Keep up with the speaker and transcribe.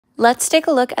Let's take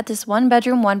a look at this one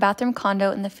bedroom, one bathroom condo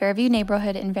in the Fairview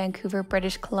neighborhood in Vancouver,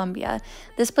 British Columbia.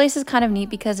 This place is kind of neat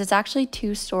because it's actually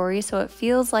 2 stories, so it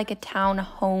feels like a town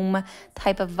home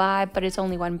type of vibe, but it's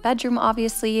only 1 bedroom,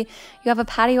 obviously. You have a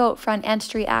patio out front and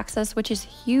street access, which is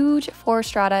huge for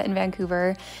strata in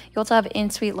Vancouver. You also have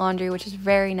in-suite laundry, which is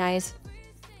very nice.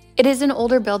 It is an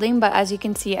older building, but as you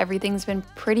can see, everything's been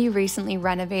pretty recently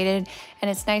renovated, and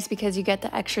it's nice because you get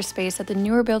the extra space that the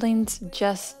newer buildings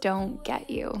just don't get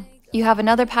you. You have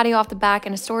another patio off the back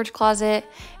and a storage closet,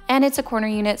 and it's a corner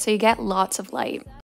unit, so you get lots of light.